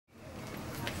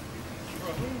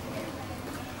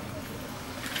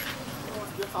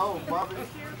Oh, Bobby.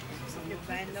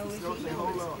 I know,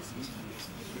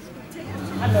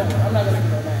 I'm not gonna give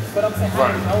no name, but I'm saying I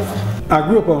know. I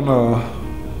grew up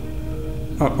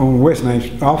on West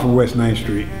 9th, off of West 9th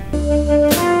Street.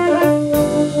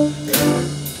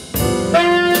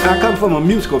 I come from a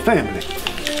musical family.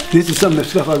 This is some of the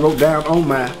stuff I wrote down on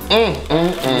my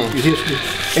history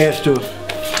as to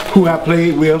who I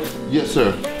played with. Yes,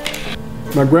 sir.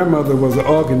 My grandmother was an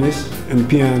organist and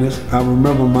pianist. I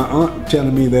remember my aunt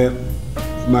telling me that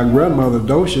my grandmother,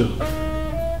 Dosha,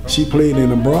 she played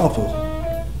in a brothel.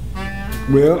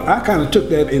 Well, I kind of took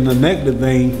that in a negative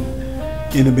vein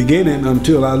in the beginning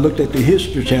until I looked at the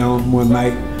History Channel one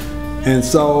night and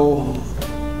saw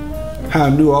how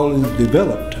New Orleans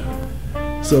developed.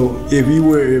 So if you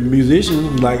were a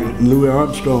musician like Louis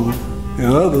Armstrong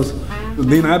and others,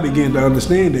 then I began to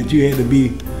understand that you had to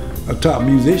be a top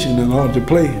musician in order to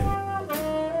play.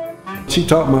 She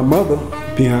taught my mother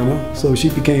piano, so she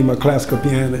became a classical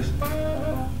pianist.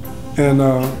 And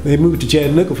they moved to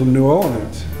Chattanooga from New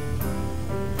Orleans.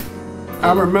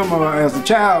 I remember as a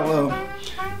child,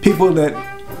 people that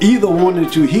either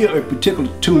wanted to hear a particular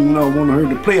tune or wanted her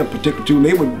to play a particular tune,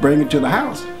 they would bring it to the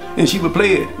house and she would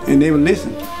play it and they would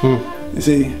listen. You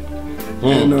see?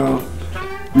 And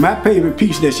my favorite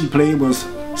piece that she played was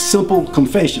Simple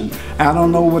Confession. I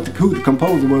don't know who the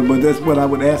composer was, but that's what I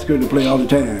would ask her to play all the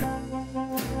time.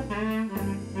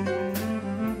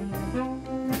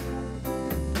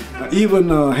 Even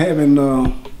having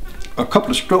a couple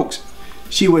of strokes,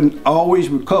 she would always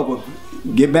recover,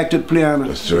 get back to the piano.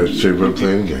 That's right, she would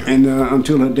play again. And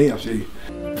until her death, see.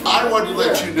 I wanted to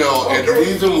let you know, and the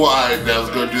reason why I was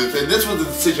going to do this, and this was a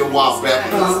decision a while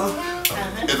back,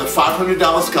 is a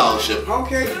 $500 scholarship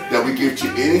that we give to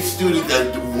any student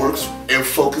that works and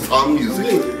focuses on music.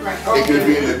 It could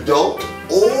be an adult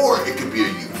or it could be a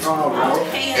youth.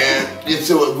 And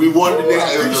so we wanted to name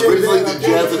it was originally the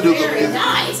Jazzanooga music.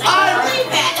 Nice. I believe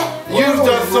that. You've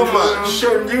done so much.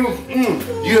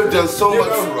 You have done so much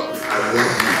for us.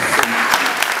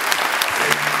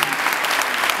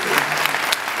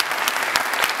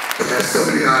 At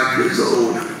 79 years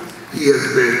old, he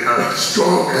has been a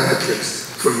strong advocate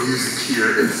for music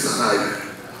here inside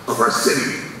of our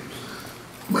city.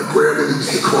 My grandmother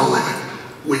used to call it,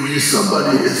 when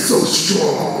somebody is so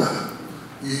strong,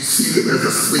 you see them as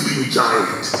a sleeping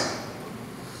giant.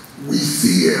 We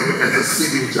see him as a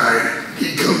sleeping giant.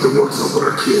 He comes and works on with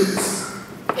our kids.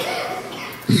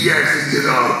 He actually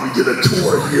we did a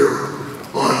tour here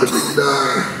on the Big 9.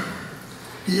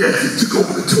 He actually took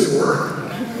over the tour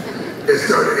and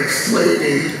started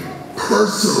explaining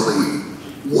personally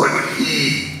what he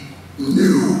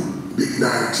knew Big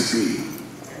 9 to be.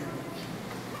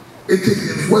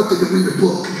 It's one thing to read a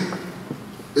book,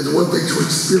 it's one thing to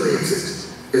experience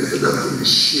it, it's another thing to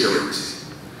share it.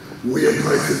 William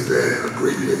Price has been a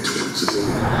great mentor to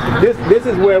me. This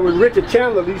is where when Richard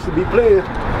Chandler used to be playing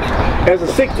as a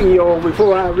 16-year-old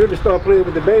before I really started playing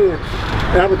with the band,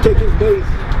 and I would take his bass.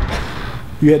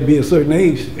 You had to be a certain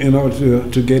age in order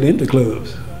to get into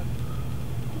clubs.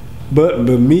 But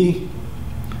me,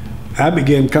 I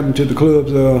began coming to the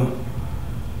clubs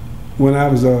when I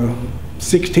was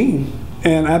 16,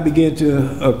 and I began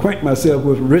to acquaint myself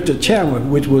with Richard Chandler,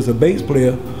 which was a bass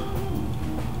player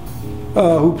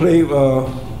who played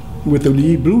with the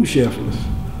lead blues shufflers.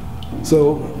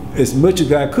 So as much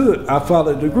as I could, I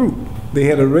followed the group. They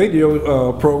had a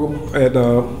radio program at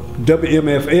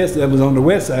WMFS that was on the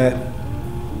west side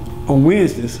on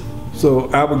Wednesdays. So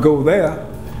I would go there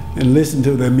and listen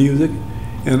to their music.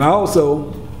 And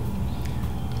also,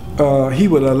 he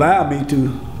would allow me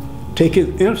to take his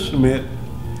instrument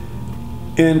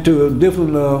into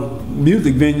different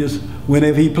music venues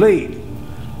whenever he played.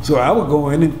 So I would go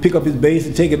in and pick up his bass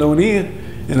and take it on in,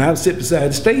 and I would sit beside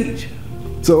the stage.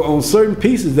 So on certain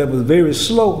pieces that was very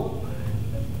slow,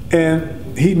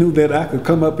 and he knew that I could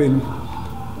come up and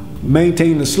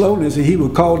maintain the slowness, and he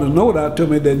would call the note out to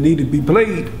me that needed to be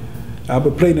played. I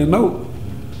would play the note.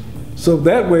 So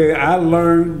that way I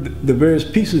learned the various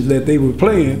pieces that they were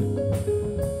playing.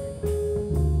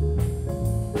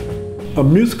 A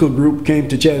musical group came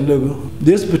to Chattanooga.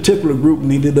 This particular group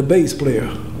needed a bass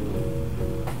player.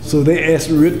 So they asked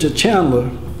Richard Chandler,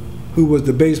 who was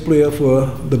the bass player for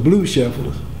the Blues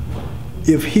Shufflers,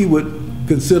 if he would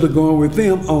consider going with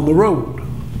them on the road.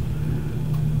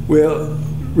 Well,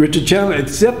 Richard Chandler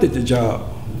accepted the job.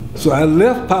 So I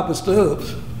left Papa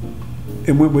Stubbs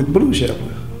and went with Blues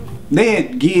Shufflers. They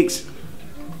had gigs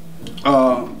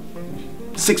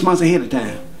 6 months ahead of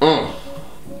time.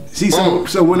 See,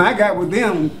 so when I got with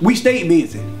them, we stayed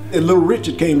busy. And Little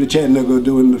Richard came to Chattanooga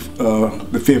during the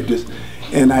 50s,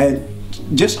 and I had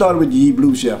just started with the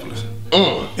Blues Shufflers.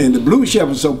 And the Blue Chef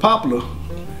was so popular,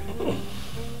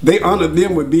 they honored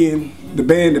them with being the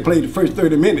band that played the first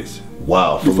 30 minutes.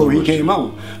 Wow. Before he came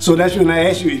on. So that's when I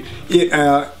asked you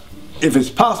if it's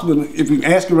possible, if you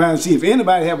ask around and see if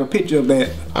anybody have a picture of that.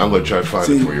 I'm going to try to find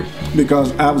it for you.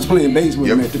 Because I was playing bass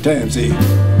with him at the time, see.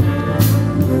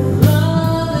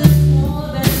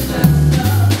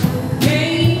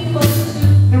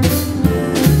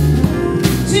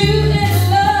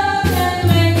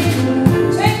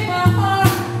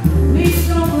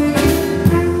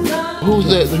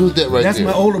 Who's that right That's there?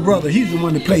 my older brother. He's the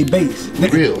one that played bass.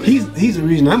 Really? He's the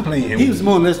reason I'm playing. He was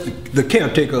more or less the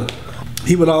caretaker.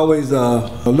 He would always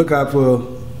look out for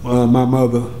my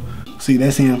mother. See,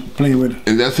 that's him playing with her.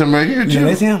 And that's him right here too? Yeah,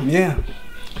 that's him, yeah.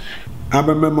 I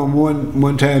remember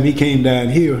one time he came down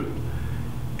here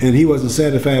and he wasn't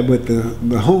satisfied with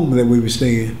the home that we were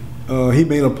staying. He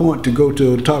made a point to go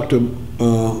to talk to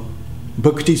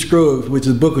Booker T. Scruggs, which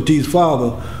is Booker T's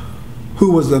father,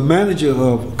 who was the manager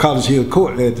of College Hill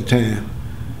Court at the time.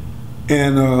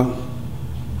 And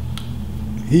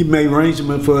he made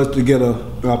arrangement for us to get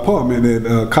an apartment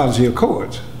at College Hill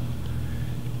Court.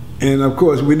 And of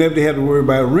course, we never had to worry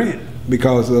about rent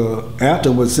because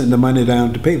Alton was sending the money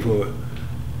down to pay for it,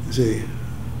 you see.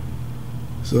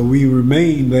 So we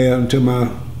remained there until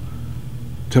my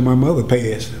mother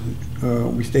passed.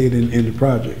 We stayed in the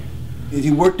project. He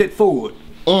worked at Ford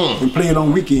and played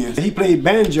on weekends. He played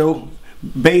banjo,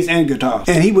 bass and guitar.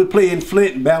 And he would play in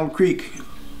Flint, Battle Creek,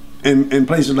 and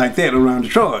places like that around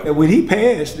Detroit. And when he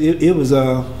passed, it was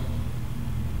a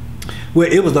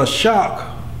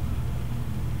shock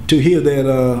to hear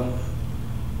that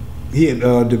he had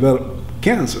developed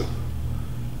cancer.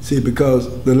 See,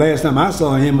 because the last time I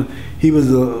saw him, he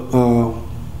was a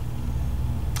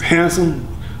handsome,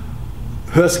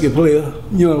 husky player,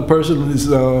 you know, person who's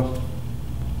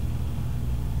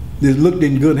just looked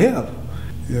in good health.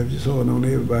 Yeah, just hard on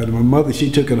everybody. My mother,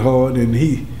 she took it hard, and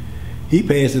he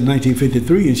passed in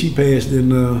 1953, and she passed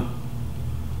in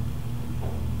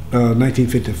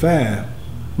 1955.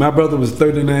 My brother was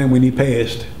 39 when he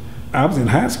passed. I was in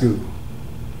high school.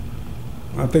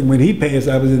 I think when he passed,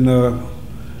 I was in the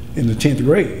 10th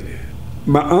grade.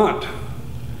 My aunt,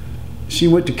 she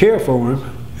went to care for him,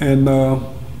 and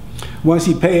once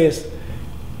he passed,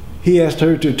 he asked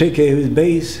her to take care of his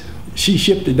bass. She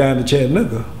shipped it down to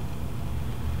Chattanooga.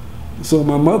 So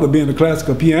my mother, being a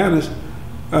classical pianist,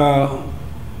 for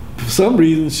some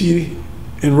reason she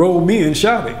enrolled me in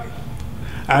Sharp.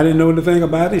 I didn't know anything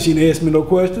about it. She didn't ask me no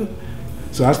question.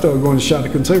 So I started going to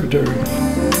Sharp Conservatory.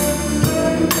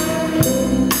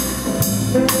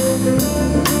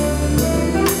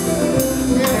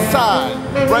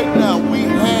 Inside, right now, we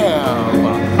have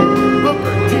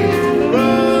Booker T.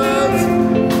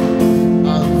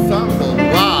 Ensemble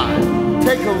Live.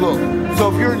 Take a look. So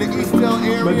if you're in the Eastville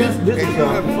area, but this is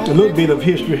a little bit of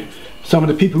history. Some of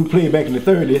the people who played back in the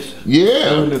 30s.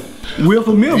 Yeah.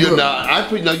 Wilford Millbrook.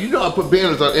 Now you know I put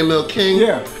banners on ML King.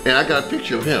 Yeah. And I got a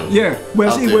picture of him. Yeah.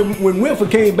 Well, see, when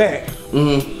Wilford came back,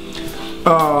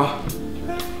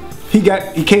 he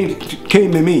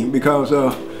came to me because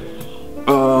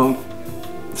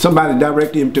somebody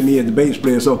directed him to me as the bass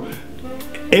player. So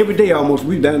every day almost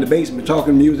we were down in the basement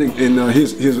talking music, and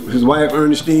his wife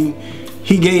Ernestine,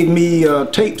 he gave me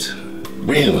tapes.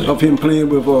 Really? Of him playing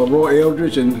with Roy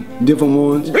Eldridge and different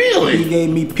ones. Really? He gave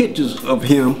me pictures of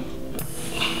him.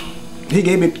 He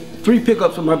gave me 3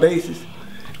 pickups of my basses,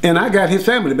 and I got his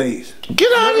family bass.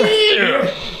 Get out of here!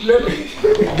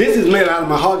 This is made out of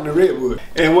mahogany redwood.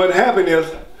 And what happened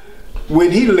is,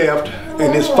 when he left,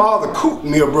 and his father, Coop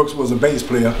Millbrooks, was a bass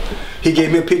player, he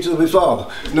gave me a picture of his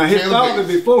father. Now his father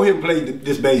before him played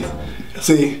this bass,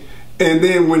 see? And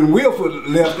then when Wilford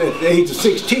left at the age of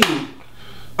 16,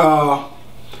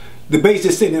 the bass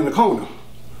is sitting in the corner.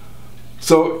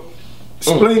 So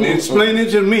explain it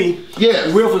to me.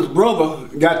 Yes. Wilford's brother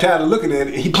got tired of looking at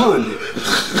it, he pawned it.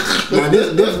 Now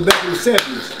this is back in the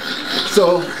 70s.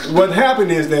 So what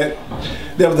happened is that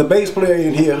there was a bass player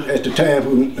in here at the time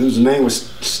whose name was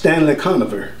Stanley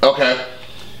Conover. Okay.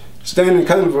 Stanley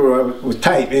Conover was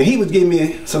tight, and he was giving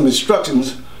me some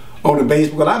instructions on the bass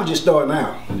because I was just starting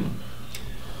out.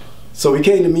 So he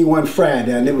came to me one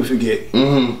Friday, I'll never forget.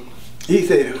 He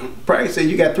said, Price said,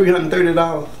 you got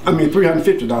 $330? I mean,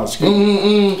 $350, excuse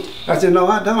me. I said, no,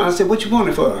 I don't. I said, what you want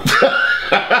it for?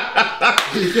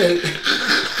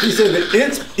 he said,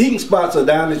 the ink spots are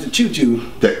down at the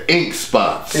choo-choo. The ink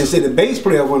spots. And said the bass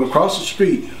player went across the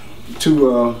street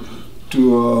to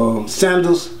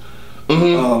Sanders'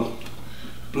 loan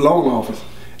office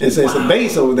and said, it's a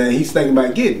bass over there he's thinking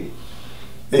about getting.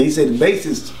 And he said, the bass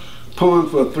is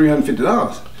pawned for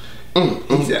 $350.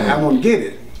 He said, I want to get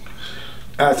it.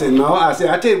 I said, no. I said,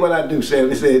 I tell you what I do, Sam.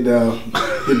 He said,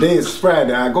 the day is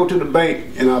Friday. I go to the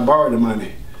bank and I borrow the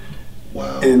money.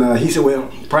 Wow. And he said,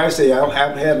 well, Price said, I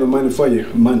don't have the money for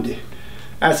you Monday.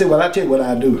 I said, well, I tell you what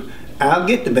I do. I'll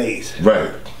get the bass.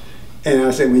 Right. And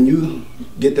I said, when you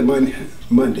get the money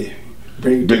Monday,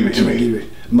 bring it to me.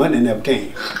 Monday never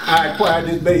came. I acquired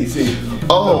this bass.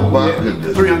 Oh my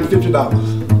goodness.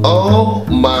 $350. Oh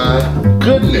my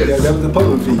goodness. Yeah, that was the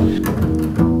pulling fee.